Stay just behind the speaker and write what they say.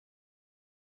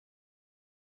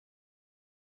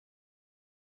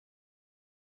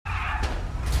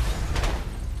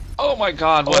Oh my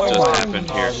god, what just happened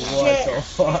here? What the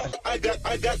fuck? I got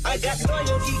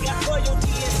loyalty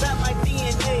inside my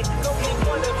DNA. Cocaine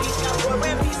water beats got war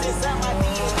and peace inside my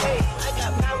DNA. I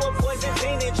got power, poison,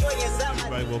 pain, and joy inside my.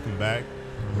 Everybody, welcome back.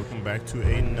 Welcome back to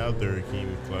another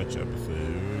Game Clutch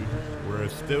episode. We're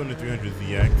still in the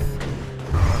 300ZX.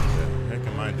 What the heck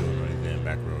am I doing on these damn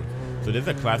back roads? So there's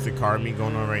a classic car meet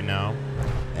going on right now,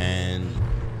 and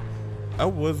I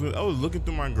was looking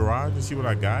through my garage to see what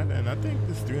I got, and I think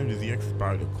this 300ZX is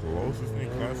probably the closest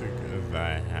thing classic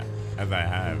as I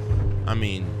have. I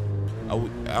mean, I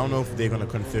don't know if they're gonna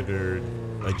consider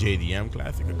a JDM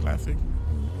classic a classic,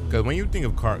 because when you think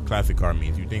of classic car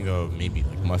meets, you think of maybe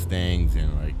like Mustangs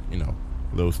and like, you know,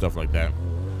 little stuff like that.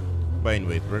 But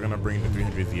anyways, we're gonna bring the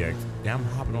 300ZX. Damn, I'm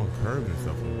hopping on curbs and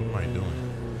stuff. What am I doing?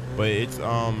 But it's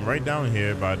right down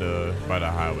here by the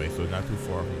highway, so it's not too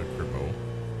far from the cripple.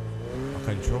 My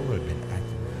controller has been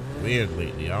acting weird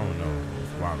lately. I don't know.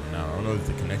 It's wild now. I don't know if it's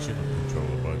the connection of the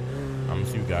controller, but I'm gonna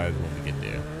see you guys when we get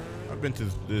there. I've been to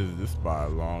this spot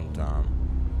a long time.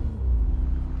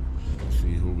 Let's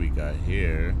see who we got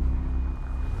here.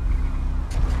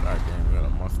 God damn, we got a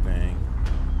Mustang.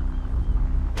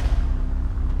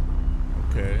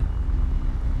 Okay.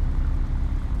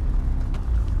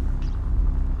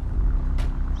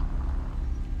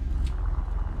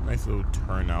 Nice little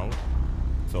turnout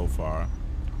so far.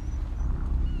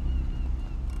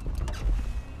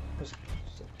 What's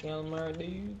the camera,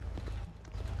 dude?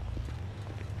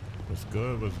 What's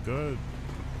good? What's good?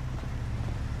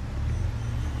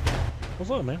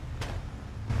 What's up, man?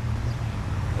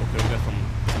 Okay, we got some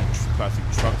classic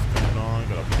trucks coming on.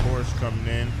 Got a Porsche coming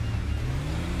in.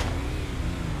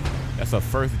 That's a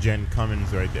first gen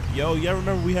Cummins right there. Yo, yeah,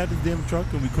 remember we had this damn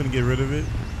truck and we couldn't get rid of it?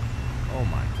 Oh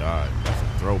my god, that's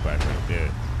a throwback right there.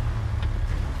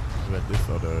 We got this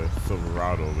other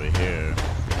Silverado over here.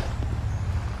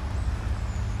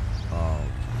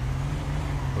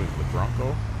 What is it, the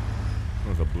Bronco? It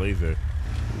was a Blazer.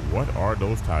 What are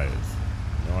those tires?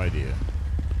 No idea.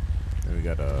 Then we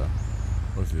got a,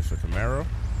 what's this, a Camaro?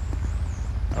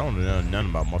 I don't know nothing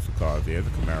about muscle cars. Yeah, the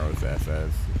Camaro is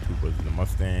SS. The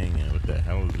Mustang, and what the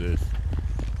hell is this?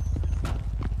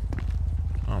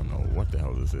 I don't know what the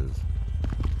hell this is.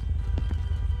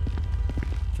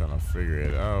 Trying to figure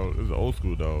it out. This is old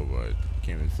school though, but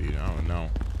can't even see it. I don't know.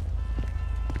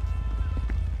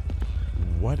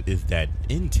 What is that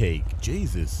intake?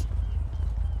 Jesus.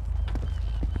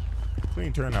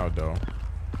 Clean turnout though.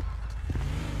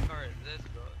 Car is this,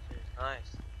 bro? It's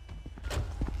nice.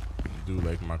 Do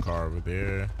like my car over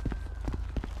there.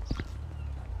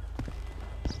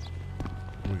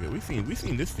 We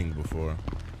seen this thing before.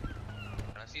 Can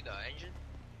I see the engine?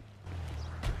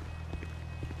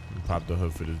 Pop the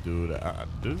hood for this dude.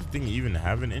 Does this thing even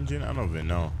have an engine? I don't even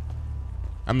know.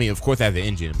 I mean, of course it has an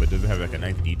engine, but does it have like a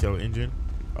nice detailed engine?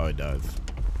 Oh, it does.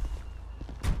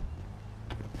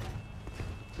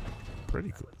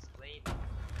 Pretty cool.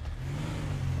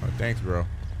 Oh, thanks, bro.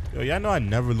 Yo, y'all know I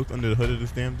never looked under the hood of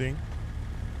this damn thing.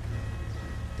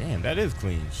 Damn, that is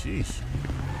clean. Sheesh.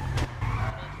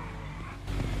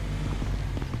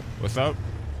 What's up?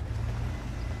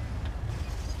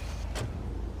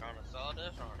 Trying to sell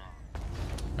this or not?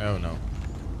 I don't know.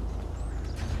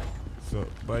 So,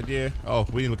 but yeah. Oh,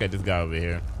 we didn't look at this guy over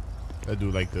here. That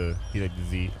dude like the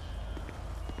Z.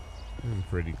 This is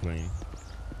pretty clean.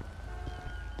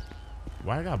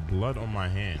 Why I got blood on my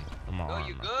hand? On my arm.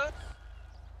 You good?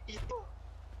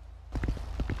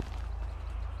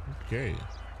 Okay.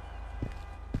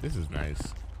 This is nice.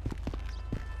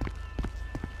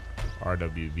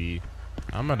 RWB.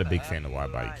 I'm not a big fan of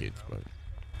wide body kits, but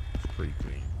it's pretty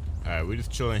clean. Alright, we're just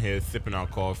chilling here, sipping our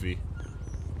coffee.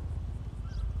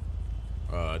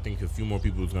 I think a few more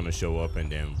people is gonna show up,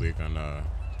 and then we're gonna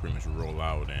pretty much roll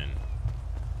out and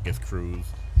I guess cruise.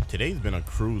 Today's been a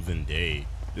cruising day.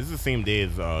 This is the same day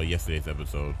as yesterday's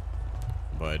episode,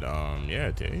 but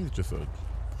yeah, today's just a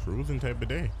cruising type of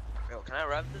day. Yo, can I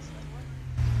wrap this?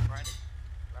 Wrap it.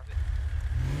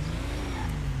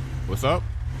 What's up?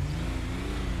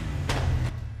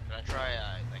 Can I try?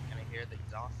 Like, can I hear the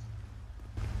exhaust?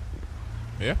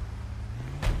 Yeah.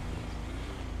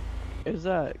 Is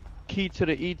that key to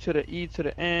the E to the E to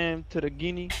the M to the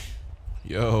Guinea?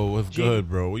 Yo, what's good,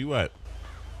 bro? Where you at?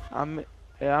 I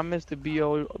missed the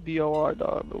BOR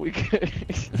dog, but we good.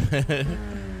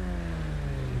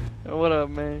 What up,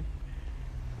 man?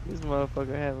 This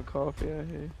motherfucker having coffee out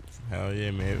here. Hell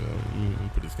yeah, man. Let me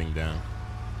put this thing down.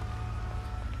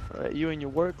 Alright, you in your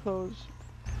work clothes?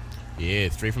 Yeah,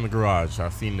 straight from the garage. I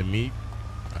seen the meat.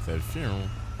 I said, phew.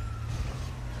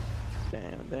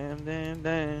 Damn.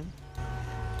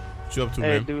 What you up to, Hey,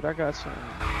 man? dude, I got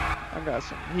I got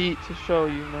some heat to show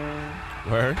you, man.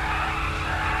 Where?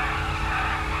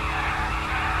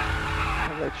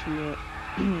 I'll let you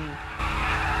Alright,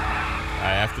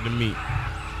 after the meet.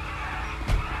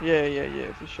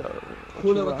 Yeah, for sure.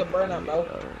 Cool it with the burnout, bro.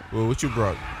 Well, what you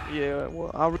brought? Yeah,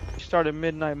 well, I started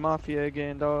Midnight Mafia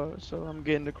again, dog. So I'm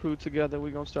getting the crew together.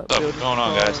 We're gonna start What's building going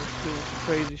on, cars, guys? doing some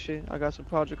crazy shit. I got some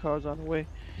project cars on the way.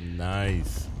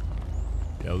 Nice.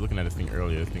 Yeah, I was looking at this thing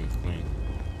earlier. This thing's clean.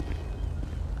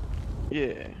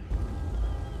 Yeah.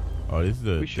 Oh, this is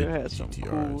the We should have some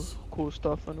GTRs. cool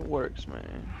stuff in the works,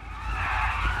 man.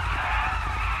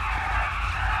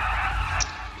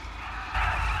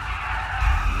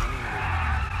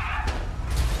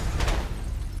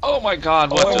 Oh my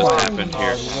god, what just happened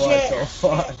here? What the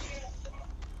fuck?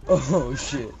 Oh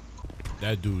shit.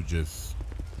 That dude just,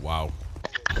 wow.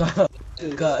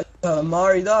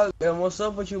 Mari, dog, man, what's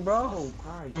up with you, bro?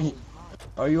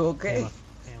 Are you okay?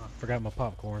 Damn, I forgot my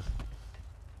popcorn.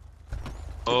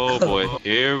 Oh boy,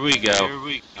 here we go.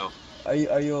 Are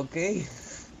you okay?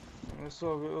 It's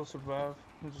all good, it'll survive.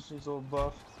 It just needs a little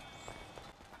buff.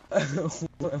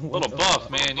 Little buff,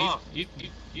 man. You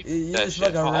that just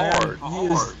shit fucking hard.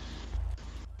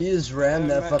 You just rammed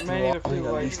that fucking man, wall I feel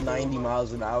at like- least 90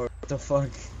 miles an hour. What the fuck?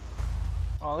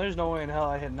 Oh, there's no way in hell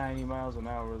I hit 90 miles an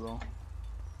hour, though.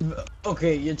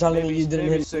 Okay, you're telling me you didn't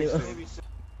maybe hit 60.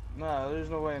 Nah, there's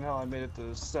no way in hell I made it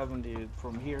to 70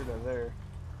 from here to there.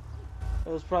 It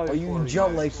was probably Oh, you 40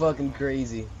 jump max. like fucking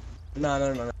crazy.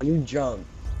 No. You jump.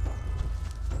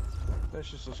 That's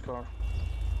just this car.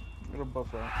 It'll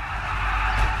buff out.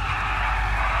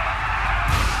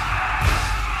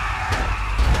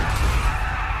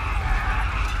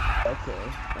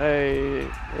 Okay. Hey,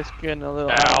 it's getting a little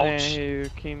out of hand Ouch. here,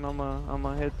 Keem.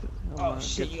 I'ma hit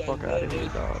shit, get you the fuck gotta out of do here,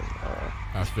 it. dog.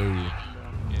 I feel you.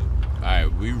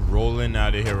 Alright, we rolling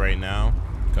out of here right now.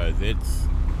 Cause it's,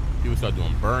 people start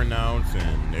doing burnouts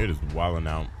and they're just wilding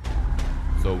out.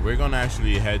 So we're gonna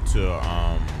actually head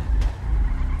to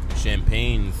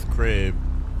Champagne's crib.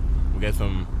 We got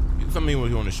something he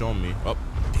want to show me. Oh,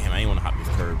 damn, I ain't want to hop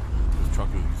this curb. This truck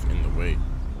is in the way.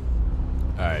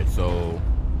 Alright, so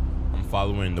I'm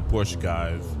following the Porsche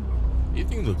guys. These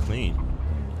things look clean.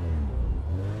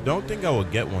 Don't think I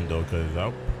would get one though, cause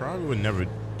I probably would never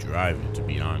drive it, to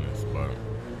be honest. But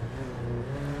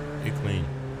it's clean.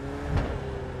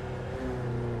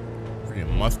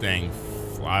 Freaking Mustang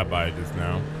fly by just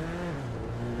now.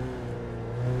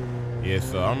 Yeah,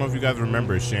 so I don't know if you guys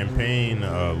remember, Champagne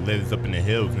lives up in the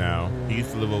hills now. He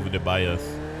used to live over there by us.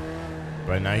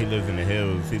 Right now he lives in the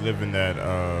hills. He lived in that,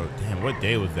 damn, what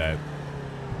day was that?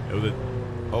 It was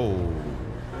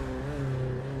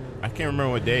I can't remember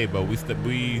what day, but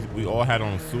we all had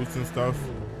on suits and stuff.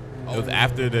 It was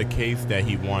after the case that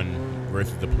he won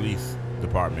versus the police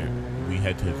department. We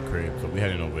head to his crib, so we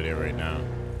heading over there right now.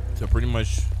 So pretty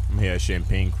much, I'm here at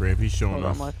Champagne crib. He's showing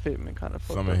us My fitment kind of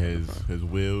some of his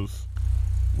wheels,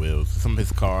 some of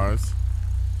his cars.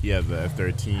 He has the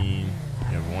F13. You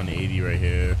have 180 right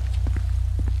here.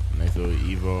 Nice little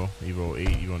Evo 8,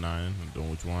 Evo 9. I don't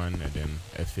know which one. And then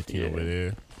S15 over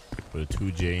there with a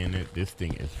 2J in it. This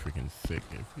thing is freaking sick.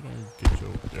 If you don't get your,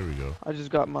 there we go. I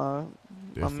just got my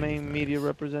This thing main is media nice.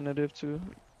 representative to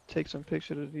take some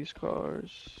pictures of these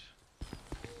cars.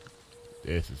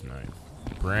 This is nice.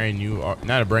 Brand new,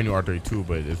 not a brand new R32,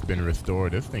 but it's been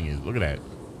restored. This thing is, look at that.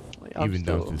 Like, Even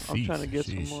down to I'm seats. trying to get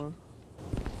Sheesh. some more.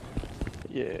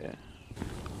 Yeah.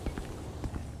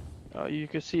 You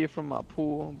can see it from my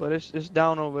pool, but it's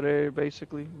down over there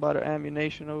basically by the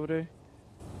ammunition over there.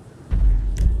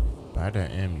 By the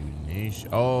ammunition.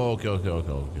 Oh,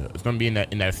 okay. It's gonna be in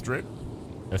that strip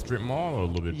mall, or a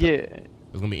little bit. Yeah.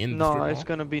 It's gonna be in the strip No, mall. it's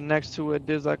gonna be next to it.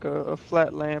 There's like a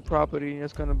flat land property.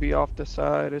 It's gonna be off the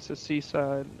side. It's a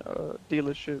seaside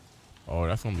dealership. Oh,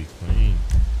 that's gonna be clean.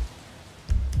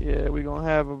 Yeah, we're gonna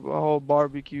have a whole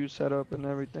barbecue set up and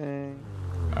everything.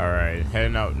 All right,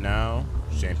 heading out now.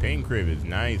 Champagne crib is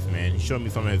nice, man. He showed me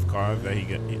some of his cars that he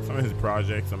got, some of his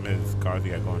projects, some of his cars he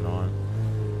got going on.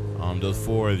 Those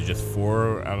four is just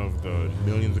 4 out of the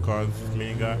millions of cars this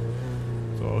man got.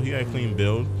 So he got a clean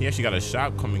build. He actually got a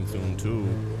shop coming soon too.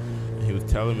 And he was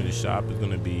telling me the shop is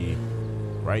gonna be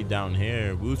right down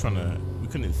here. We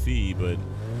couldn't see, but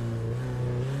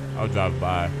I'll drive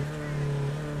by.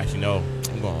 Actually, no,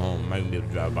 I'm going home. I'm not gonna be able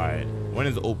to drive by it. When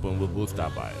it's open, we'll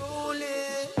stop by it.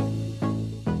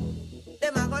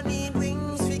 Them a gonna need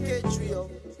wings fi catch we up.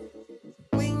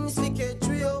 Wings fi catch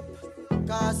we up.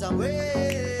 Cause I'm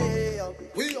way up.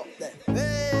 We up there.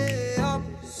 Way up.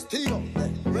 Still up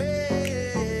there.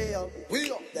 Way up.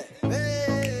 We up there.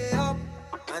 Way up.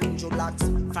 And you blocks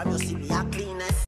from you see me a cleanest.